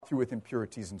through with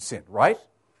impurities and sin, right?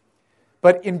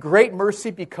 But in great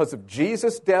mercy, because of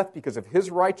Jesus' death, because of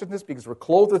his righteousness, because we're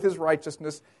clothed with his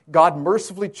righteousness, God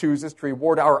mercifully chooses to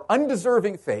reward our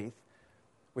undeserving faith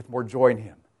with more joy in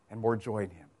him, and more joy in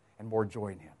him, and more joy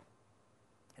in him.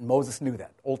 And Moses knew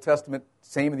that. Old Testament,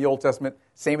 same in the Old Testament,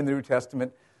 same in the New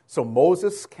Testament. So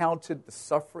Moses counted the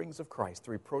sufferings of Christ,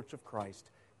 the reproach of Christ,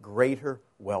 greater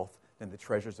wealth than the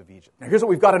treasures of Egypt. Now here's what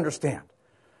we've got to understand.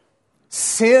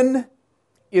 Sin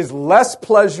is less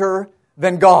pleasure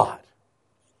than God.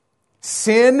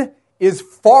 Sin is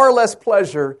far less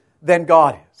pleasure than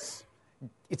God is.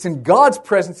 It's in God's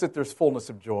presence that there's fullness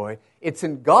of joy. It's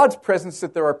in God's presence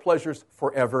that there are pleasures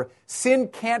forever. Sin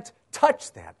can't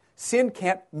touch that. Sin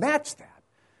can't match that.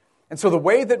 And so the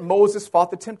way that Moses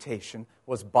fought the temptation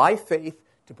was by faith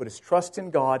to put his trust in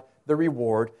God, the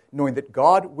reward, knowing that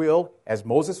God will, as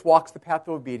Moses walks the path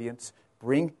of obedience,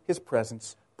 bring his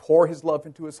presence, pour his love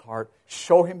into his heart,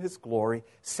 show him his glory,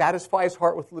 satisfy his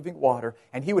heart with living water,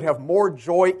 and he would have more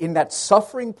joy in that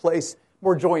suffering place,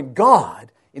 more joy in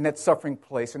God in that suffering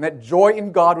place. And that joy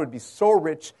in God would be so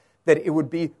rich that it would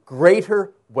be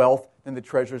greater wealth than the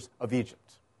treasures of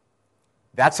Egypt.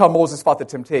 That's how Moses fought the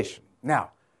temptation.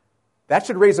 Now, that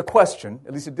should raise a question,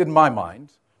 at least it did in my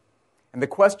mind. And the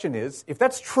question is, if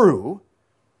that's true,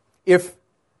 if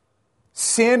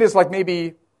sin is like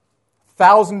maybe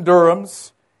 1,000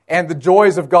 dirhams, and the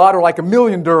joys of God are like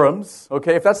 1,000,000 dirhams,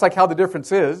 okay, if that's like how the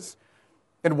difference is,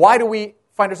 then why do we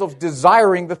find ourselves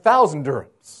desiring the 1,000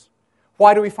 dirhams?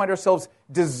 Why do we find ourselves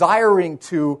desiring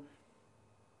to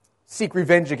seek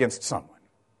revenge against someone?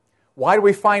 Why do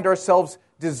we find ourselves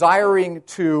desiring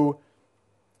to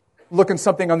look at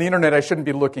something on the internet I shouldn't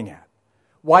be looking at?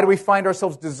 Why do we find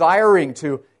ourselves desiring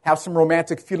to have some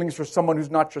romantic feelings for someone who's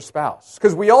not your spouse?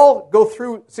 Because we all go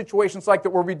through situations like that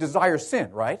where we desire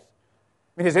sin, right?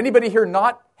 I mean, has anybody here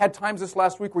not had times this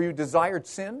last week where you desired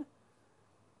sin?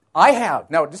 I have.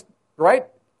 Now, just, right?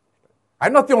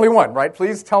 I'm not the only one, right?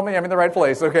 Please tell me I'm in the right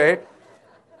place, okay?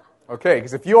 Okay,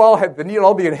 because if you all had, then you'd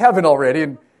all be in heaven already.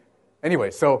 And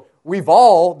anyway, so we've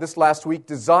all, this last week,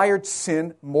 desired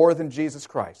sin more than Jesus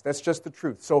Christ. That's just the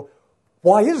truth. So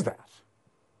why is that?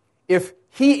 If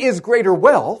he is greater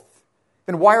wealth,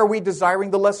 then why are we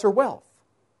desiring the lesser wealth?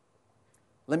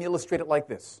 Let me illustrate it like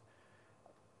this.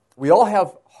 We all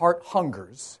have heart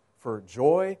hungers for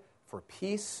joy, for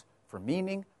peace, for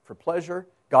meaning, for pleasure.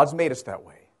 God's made us that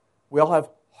way. We all have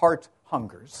heart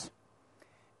hungers.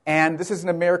 And this is an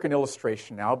American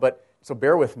illustration now, but so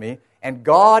bear with me. And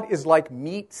God is like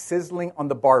meat sizzling on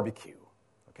the barbecue.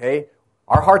 Okay?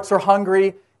 Our hearts are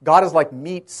hungry. God is like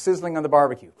meat sizzling on the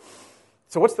barbecue.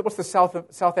 So what's the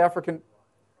South African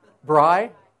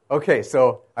braai? Okay,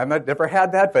 so I've never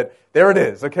had that, but there it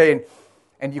is. Okay,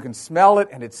 and you can smell it,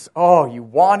 and it's, you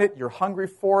want it, you're hungry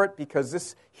for it,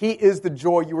 because he is the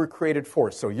joy you were created for.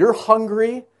 So you're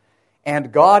hungry,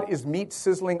 and God is meat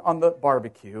sizzling on the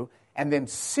barbecue, and then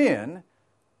sin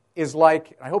is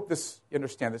like, I hope you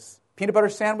understand this, peanut butter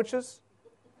sandwiches?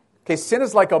 Okay, sin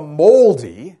is like a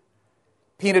moldy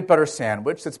peanut butter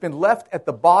sandwich that's been left at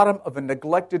the bottom of a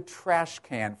neglected trash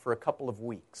can for a couple of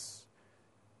weeks.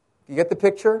 You get the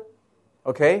picture?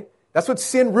 Okay? That's what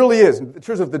sin really is. In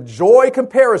terms of the joy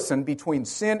comparison between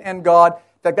sin and God,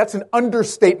 that's an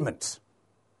understatement.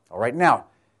 All right, now,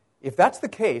 if that's the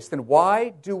case, then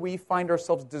why do we find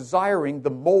ourselves desiring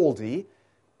the moldy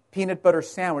peanut butter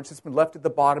sandwich that's been left at the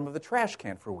bottom of the trash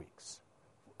can for weeks?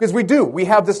 Because we do. We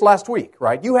have this last week,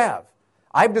 right? You have.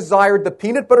 I've desired the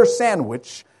peanut butter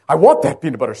sandwich. I want that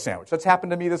peanut butter sandwich. That's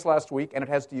happened to me this last week, and it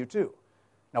has to you too.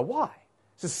 Now, why?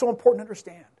 This is so important to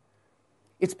understand.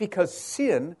 It's because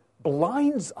sin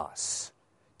blinds us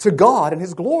to God and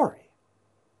his glory.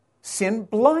 Sin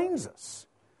blinds us.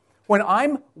 When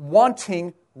I'm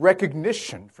wanting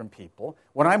recognition from people,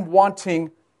 when I'm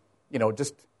wanting,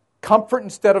 just comfort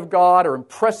instead of God or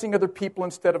impressing other people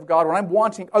instead of God, when I'm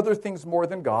wanting other things more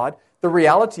than God, the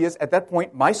reality is, at that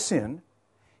point, my sin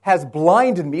has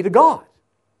blinded me to God.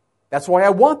 That's why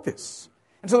I want this.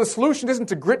 And so the solution isn't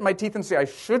to grit my teeth and say, I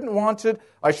shouldn't want it,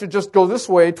 I should just go this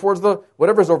way towards the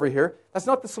whatever's over here. That's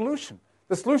not the solution.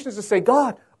 The solution is to say,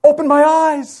 God, open my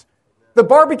eyes. The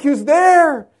barbecue's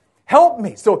there. Help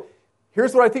me. So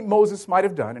here's what I think Moses might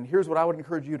have done, and here's what I would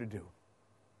encourage you to do.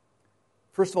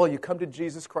 First of all, you come to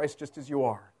Jesus Christ just as you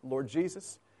are. Lord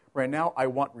Jesus, right now I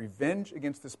want revenge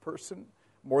against this person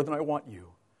more than I want you.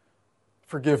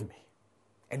 Forgive me.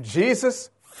 And Jesus,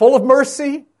 full of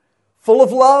mercy, full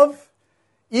of love,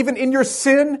 even in your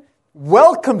sin,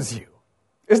 welcomes you.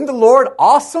 Isn't the Lord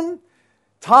awesome?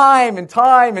 Time and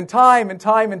time and time and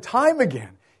time and time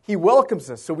again, he welcomes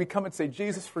us. So we come and say,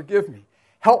 Jesus, forgive me.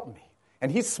 Help me.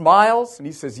 And he smiles and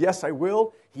he says, yes, I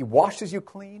will. He washes you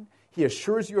clean. He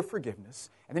assures you of forgiveness.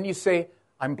 And then you say,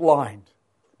 I'm blind.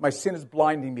 My sin is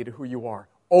blinding me to who you are.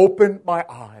 Open my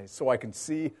eyes so I can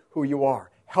see who you are.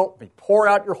 Help me. Pour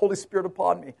out your Holy Spirit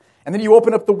upon me. And then you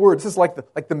open up the Word. This is like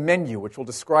the menu, which will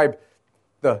describe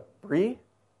the brie?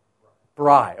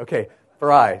 Bri. Okay,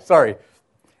 bri. Sorry.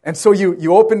 And so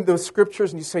you open the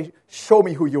Scriptures and you say, show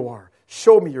me who you are.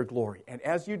 Show me your glory. And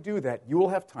as you do that, you will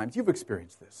have times, you've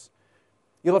experienced this,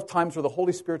 you'll have times where the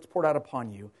Holy Spirit's poured out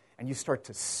upon you and you start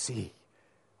to see,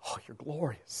 oh, you're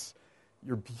glorious.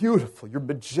 You're beautiful. You're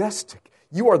majestic.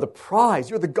 You are the prize.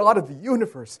 You're the God of the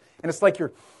universe. And it's like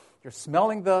you're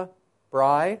smelling the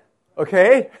bri,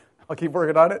 okay? I'll keep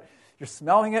working on it. You're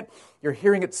smelling it. You're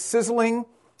hearing it sizzling.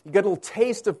 You get a little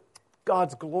taste of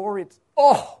God's glory. It's,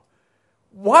 oh,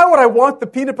 why would I want the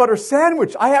peanut butter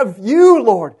sandwich? I have you,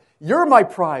 Lord. You're my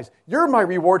prize. You're my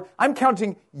reward. I'm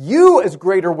counting you as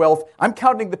greater wealth. I'm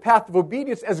counting the path of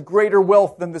obedience as greater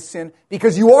wealth than the sin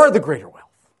because you are the greater wealth.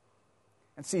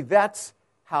 And see, that's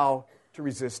how to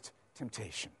resist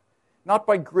temptation. Not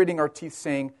by gritting our teeth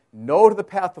saying no to the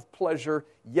path of pleasure,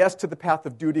 yes to the path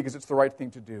of duty because it's the right thing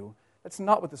to do. That's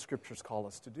not what the Scriptures call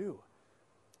us to do.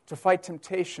 To fight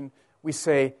temptation, we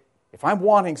say, if I'm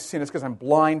wanting sin, it's because I'm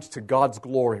blind to God's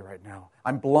glory right now.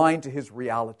 I'm blind to His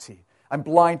reality. I'm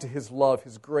blind to His love,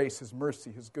 His grace, His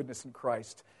mercy, His goodness in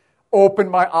Christ. Open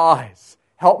my eyes.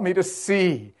 Help me to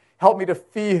see. Help me to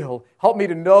feel. Help me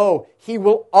to know. He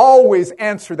will always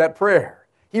answer that prayer.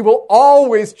 He will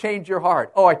always change your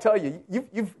heart. Oh, I tell you,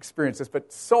 you've experienced this,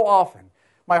 but so often,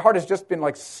 my heart has just been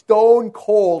like stone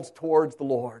cold towards the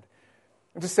Lord.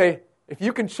 And to say, if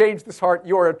you can change this heart,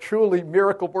 you are a truly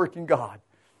miracle-working God.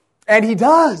 And He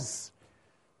does.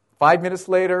 5 minutes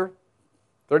later,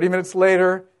 30 minutes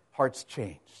later, heart's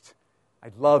changed.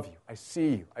 I love you. I see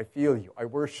you. I feel you. I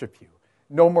worship you.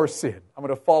 No more sin. I'm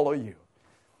going to follow you.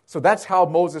 So that's how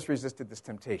Moses resisted this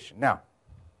temptation. Now,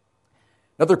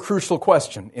 another crucial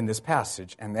question in this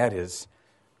passage, and that is,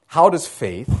 how does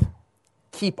faith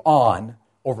keep on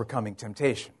overcoming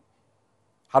temptation?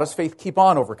 How does faith keep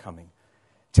on overcoming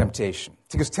temptation?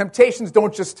 Because temptations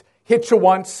don't just hit you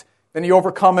once, then you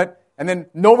overcome it, and then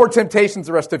no more temptations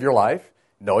the rest of your life.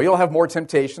 No, you'll have more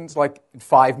temptations like in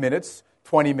 5 minutes,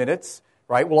 20 minutes,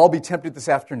 right? We'll all be tempted this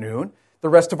afternoon. The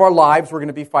rest of our lives, we're going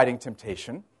to be fighting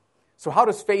temptation. So how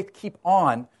does faith keep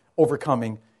on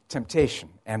overcoming temptation?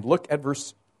 And look at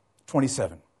verse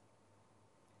 27.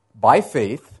 By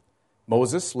faith,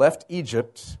 Moses left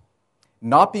Egypt,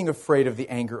 not being afraid of the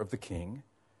anger of the king,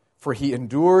 for he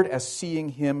endured as seeing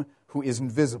him who is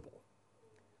invisible.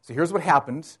 So here's what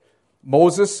happens.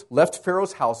 Moses left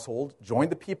Pharaoh's household,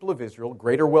 joined the people of Israel.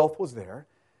 Greater wealth was there.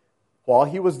 While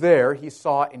he was there, he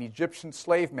saw an Egyptian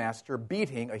slave master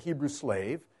beating a Hebrew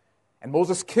slave, and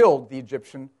Moses killed the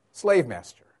Egyptian slave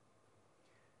master.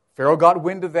 Pharaoh got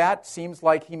wind of that. Seems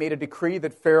like he made a decree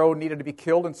that Pharaoh needed to be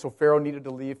killed, and so Pharaoh needed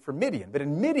to leave for Midian. But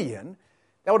in Midian,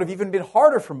 that would have even been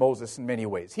harder for Moses in many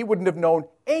ways. He wouldn't have known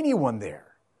anyone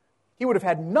there. He would have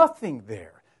had nothing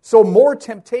there. So more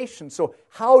temptation. So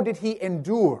how did he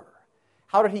endure?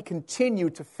 How did he continue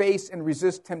to face and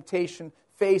resist temptation,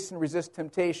 face and resist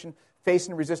temptation, face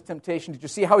and resist temptation? Did you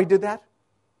see how he did that?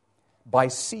 By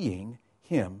seeing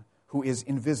him who is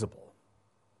invisible.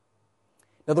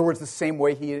 In other words, the same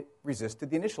way he resisted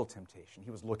the initial temptation.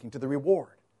 He was looking to the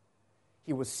reward.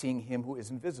 He was seeing him who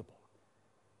is invisible,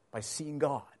 by seeing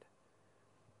God.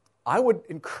 I would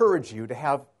encourage you to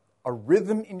have a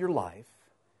rhythm in your life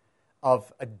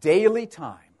of a daily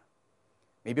time.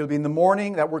 Maybe it'll be in the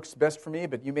morning. That works best for me,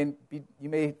 but you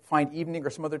may find evening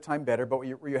or some other time better, but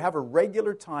where you have a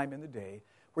regular time in the day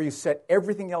where you set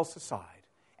everything else aside,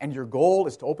 and your goal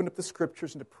is to open up the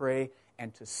Scriptures and to pray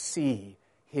and to see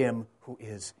Him who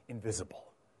is invisible.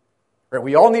 Right?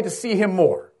 We all need to see Him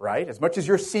more, right? As much as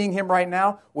you're seeing Him right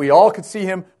now, we all could see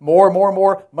Him more,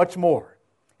 much more.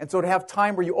 And so to have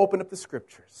time where you open up the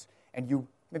Scriptures and you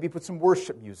maybe put some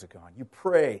worship music on, you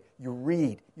pray, you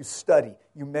read, you study,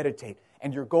 you meditate,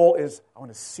 and your goal is, I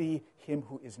want to see Him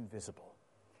who is invisible.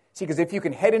 See, because if you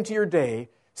can head into your day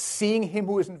seeing Him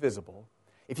who is invisible,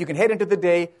 if you can head into the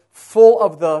day full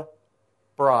of the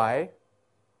bri,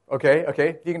 okay,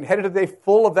 if you can head into the day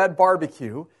full of that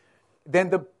barbecue,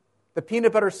 then the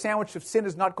peanut butter sandwich of sin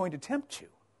is not going to tempt you.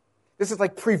 This is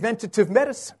like preventative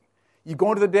medicine. You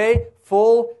go into the day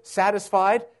full,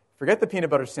 satisfied, forget the peanut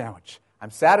butter sandwich.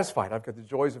 I'm satisfied. I've got the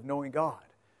joys of knowing God.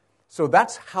 So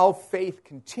that's how faith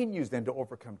continues then to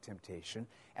overcome temptation,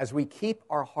 as we keep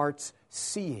our hearts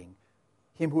seeing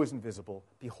Him who is invisible,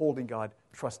 beholding God,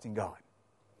 trusting God.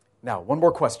 Now, one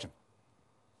more question.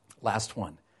 Last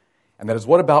one. And that is,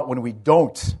 what about when we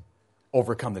don't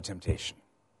overcome the temptation.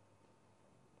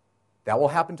 That will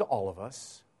happen to all of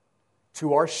us.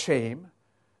 To our shame,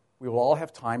 we will all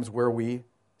have times where we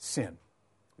sin.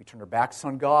 We turn our backs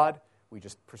on God. We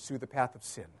just pursue the path of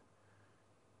sin.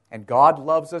 And God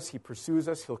loves us. He pursues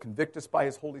us. He'll convict us by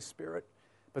His Holy Spirit.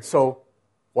 But so,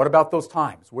 what about those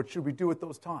times? What should we do at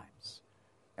those times?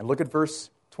 And look at verse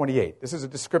 28. This is a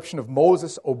description of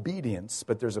Moses' obedience,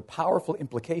 but there's a powerful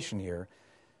implication here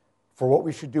for what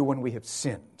we should do when we have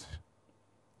sinned.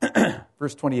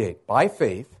 Verse 28, by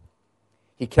faith,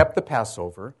 he kept the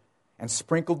Passover and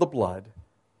sprinkled the blood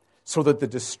so that the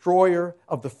destroyer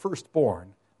of the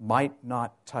firstborn might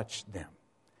not touch them.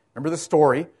 Remember the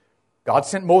story? God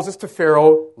sent Moses to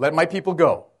Pharaoh, let my people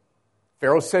go.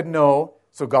 Pharaoh said no,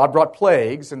 so God brought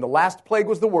plagues, and the last plague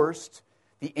was the worst.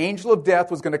 The angel of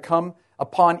death was going to come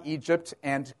upon Egypt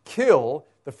and kill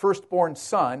the firstborn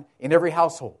son in every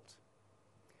household.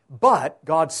 But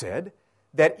God said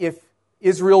that if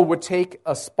Israel would take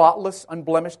a spotless,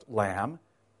 unblemished lamb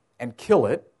and kill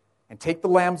it, and take the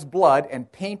lamb's blood and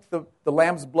paint the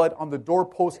lamb's blood on the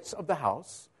doorposts of the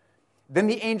house, then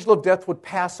the angel of death would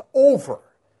pass over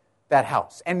that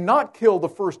house and not kill the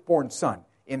firstborn son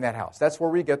in that house. That's where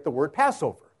we get the word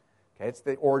Passover. Okay, it's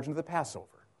the origin of the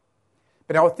Passover.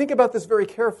 But now think about this very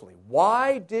carefully.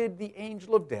 Why did the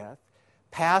angel of death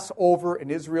pass over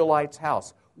an Israelite's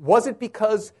house? Was it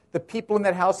because the people in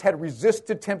that house had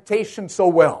resisted temptation so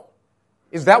well?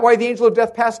 Is that why the angel of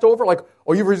death passed over? Like,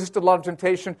 oh, you've resisted a lot of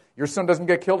temptation, your son doesn't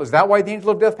get killed. Is that why the angel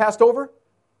of death passed over?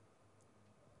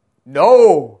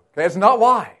 No, that's not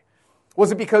why.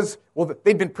 Was it because, well,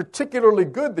 they'd been particularly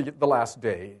good the last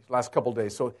couple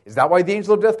days, so is that why the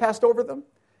angel of death passed over them?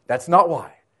 That's not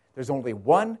why. There's only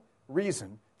one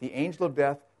reason the angel of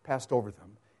death passed over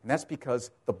them, and that's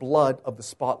because the blood of the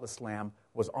spotless lamb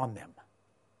was on them,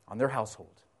 on their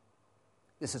household.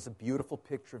 This is a beautiful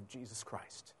picture of Jesus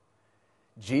Christ.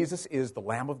 Jesus is the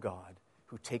Lamb of God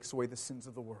who takes away the sins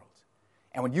of the world.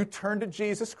 And when you turn to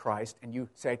Jesus Christ and you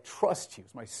say, I trust you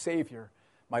as my Savior,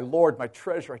 my Lord, my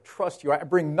treasure, I trust you. I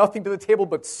bring nothing to the table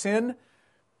but sin.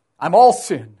 I'm all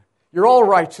sin. You're all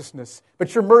righteousness,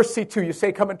 but your mercy too. You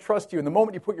say, come and trust you. And the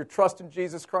moment you put your trust in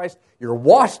Jesus Christ, you're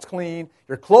washed clean,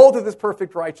 you're clothed with His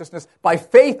perfect righteousness, by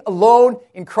faith alone,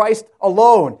 in Christ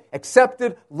alone.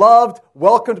 Accepted, loved,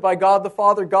 welcomed by God the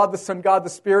Father, God the Son, God the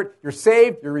Spirit. You're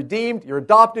saved, you're redeemed, you're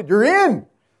adopted, you're in.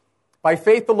 By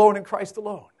faith alone, in Christ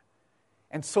alone.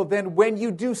 And so then when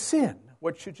you do sin,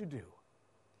 what should you do?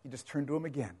 You just turn to Him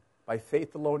again. By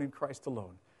faith alone, in Christ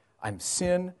alone. I'm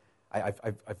sin. I've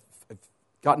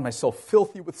gotten myself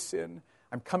filthy with sin.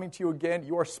 I'm coming to you again.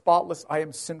 You are spotless. I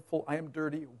am sinful. I am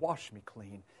dirty. Wash me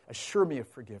clean. Assure me of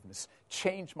forgiveness.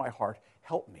 Change my heart.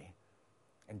 Help me.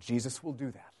 And Jesus will do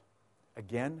that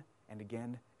again and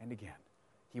again and again.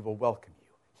 He will welcome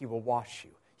you. He will wash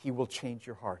you. He will change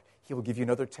your heart. He will give you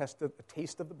another taste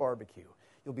of the barbecue.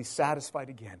 You'll be satisfied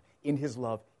again in His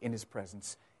love, in His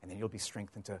presence, and then you'll be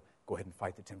strengthened to go ahead and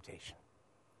fight the temptation.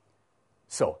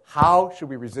 So, how should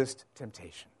we resist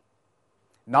temptation?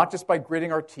 Not just by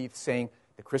gritting our teeth saying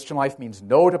the Christian life means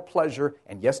no to pleasure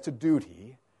and yes to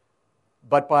duty,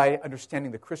 but by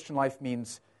understanding the Christian life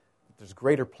means that there's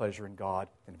greater pleasure in God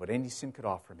than what any sin could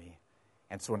offer me.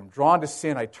 And so when I'm drawn to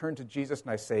sin, I turn to Jesus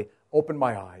and I say, open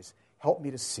my eyes, help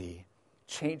me to see,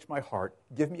 change my heart,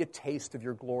 give me a taste of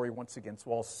your glory once again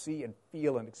so I'll see and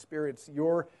feel and experience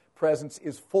your presence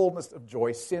is fullness of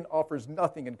joy. Sin offers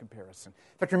nothing in comparison.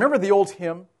 In fact, remember the old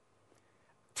hymn,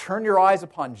 turn your eyes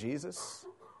upon Jesus,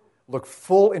 look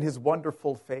full in His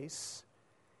wonderful face,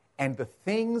 and the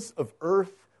things of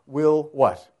earth will,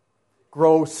 what?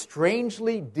 Grow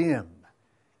strangely dim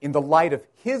in the light of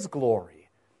His glory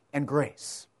and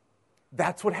grace.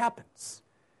 That's what happens.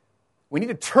 We need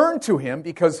to turn to Him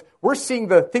because we're seeing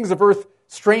the things of earth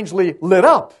strangely lit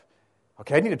up.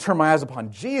 Okay, I need to turn my eyes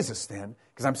upon Jesus then,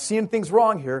 because I'm seeing things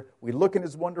wrong here. We look in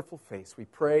His wonderful face. We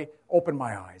pray, open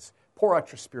my eyes, pour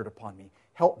out your Spirit upon me,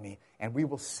 help me, and we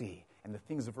will see. And the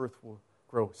things of earth will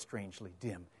grow strangely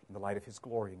dim in the light of His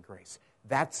glory and grace.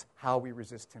 That's how we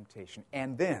resist temptation.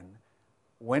 And then,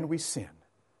 when we sin,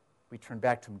 we turn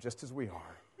back to Him just as we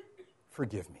are.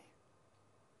 Forgive me.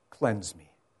 Cleanse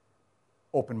me.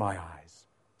 Open my eyes.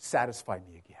 Satisfy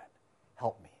me again.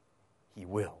 Help me. He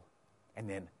will. And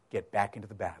then get back into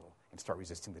the battle and start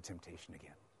resisting the temptation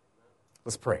again.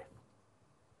 Let's pray.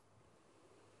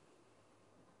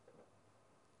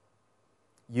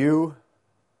 You,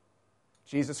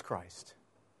 Jesus Christ,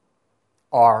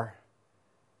 are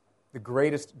the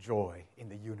greatest joy in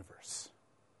the universe.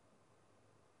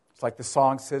 It's like the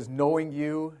song says, knowing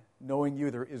you,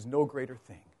 there is no greater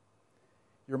thing.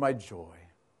 You're my joy.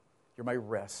 You're You're my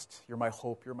rest. You're my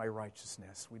hope. You're my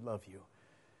righteousness. We love you.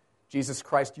 Jesus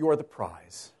Christ, you are the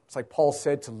prize. It's like Paul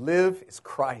said, to live is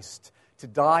Christ. To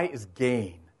die is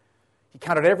gain. He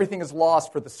counted everything as loss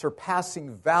for the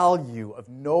surpassing value of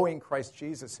knowing Christ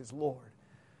Jesus, his Lord.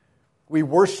 We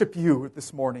worship you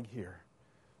this morning here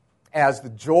as the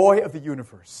joy of the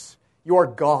universe. You are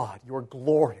God. You are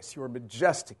glorious. You are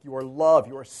majestic. You are love.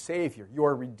 You are Savior. You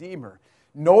are Redeemer.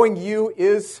 Knowing you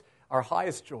is our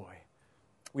highest joy.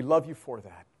 We love you for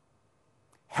that.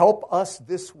 Help us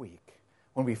this week,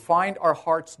 when we find our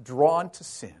hearts drawn to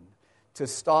sin, to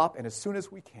stop, and as soon as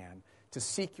we can, to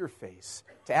seek your face,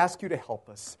 to ask you to help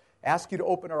us, ask you to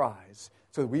open our eyes,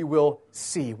 so that we will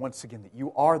see once again that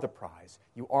you are the prize,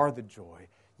 you are the joy,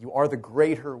 you are the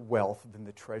greater wealth than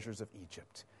the treasures of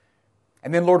Egypt.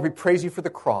 And then, Lord, we praise you for the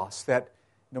cross, that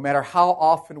no matter how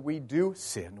often we do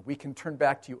sin, we can turn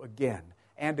back to you again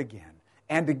and again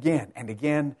and again and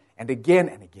again and again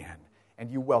and again.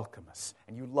 And you welcome us,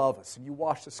 and you love us, and you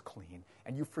wash us clean,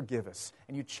 and you forgive us,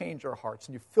 and you change our hearts,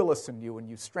 and you fill us anew, and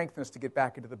you strengthen us to get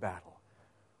back into the battle.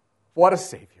 What a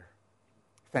Savior.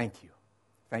 Thank you.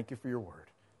 Thank you for your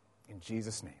word. In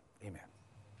Jesus' name, amen.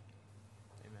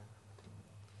 Amen.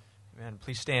 Amen.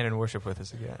 Please stand and worship with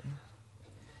us again.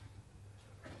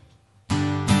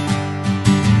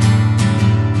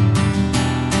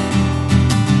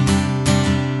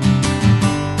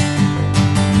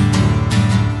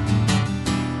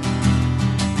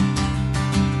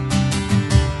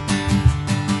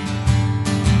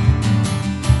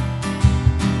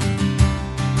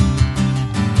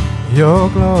 Your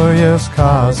glorious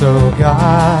cause, O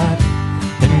God,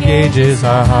 engages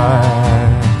our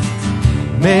hearts.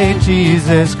 May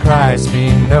Jesus Christ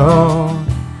be known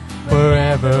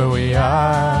wherever we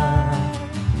are.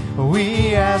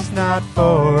 We ask not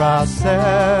for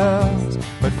ourselves,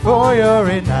 but for your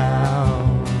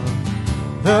renown.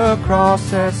 The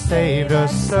cross has saved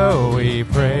us, so we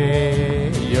pray,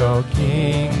 your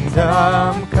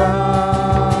kingdom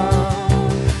come.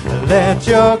 Let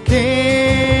your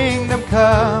kingdom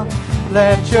come,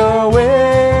 let your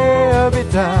will be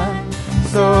done,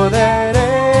 so that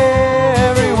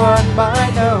everyone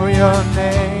might know your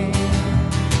name.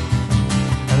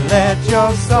 Let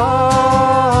your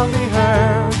song be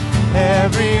heard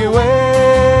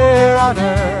everywhere on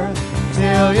earth,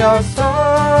 till your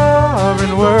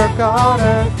sovereign work on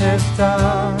earth is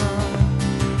done.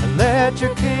 Let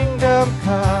your kingdom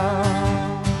come.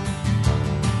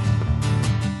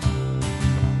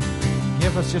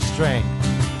 Give us your strength.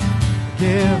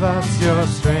 Give us your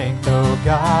strength, O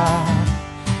God,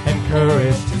 and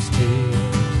courage to speak.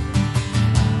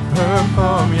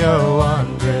 Perform your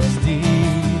wondrous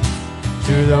deeds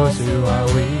to those who are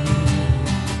weak.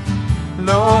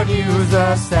 Lord, use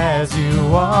us as you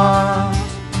want,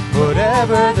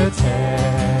 whatever the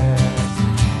test.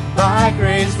 By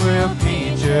grace we'll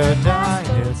plead your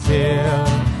dying till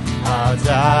our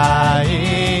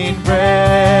dying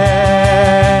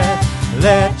breath.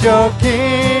 Let your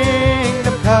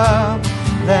kingdom come,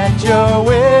 let your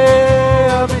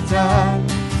will be done,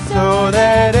 so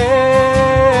that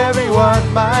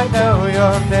everyone might know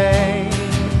your name.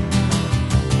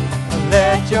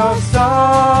 Let your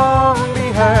song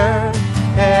be heard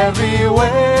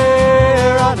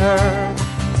everywhere on earth,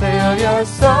 till your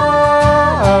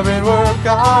sovereign work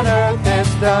on earth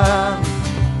is done.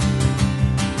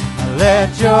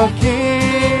 Let your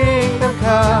kingdom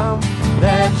come,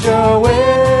 let your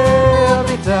will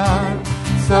be done,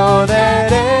 so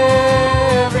that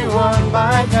everyone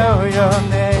might know your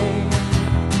name.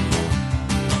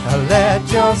 Let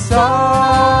your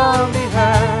song be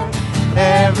heard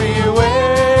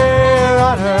everywhere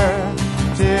on earth,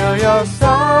 till your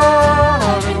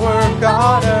sovereign work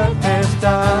on earth is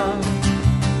done.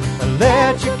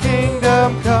 Let your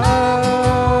kingdom come.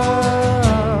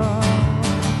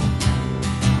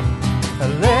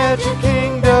 Let your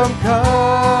kingdom come.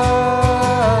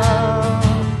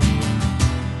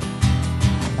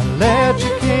 Let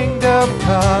your kingdom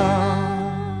come.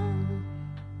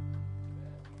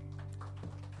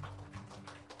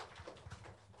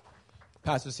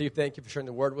 Pastor Steve, thank you for sharing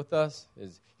the word with us.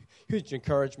 It's huge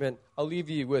encouragement. I'll leave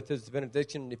you with his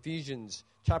benediction in Ephesians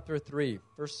chapter 3,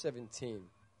 verse 17.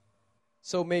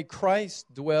 So may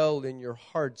Christ dwell in your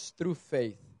hearts through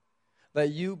faith,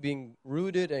 that you, being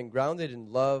rooted and grounded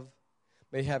in love,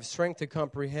 may have strength to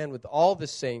comprehend with all the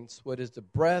saints what is the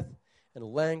breadth and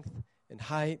length and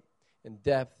height and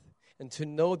depth, and to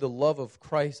know the love of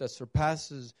Christ that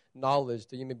surpasses knowledge,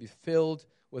 that you may be filled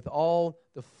with all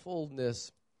the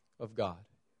fullness of God.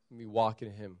 And we walk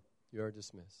in him. You are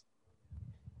dismissed.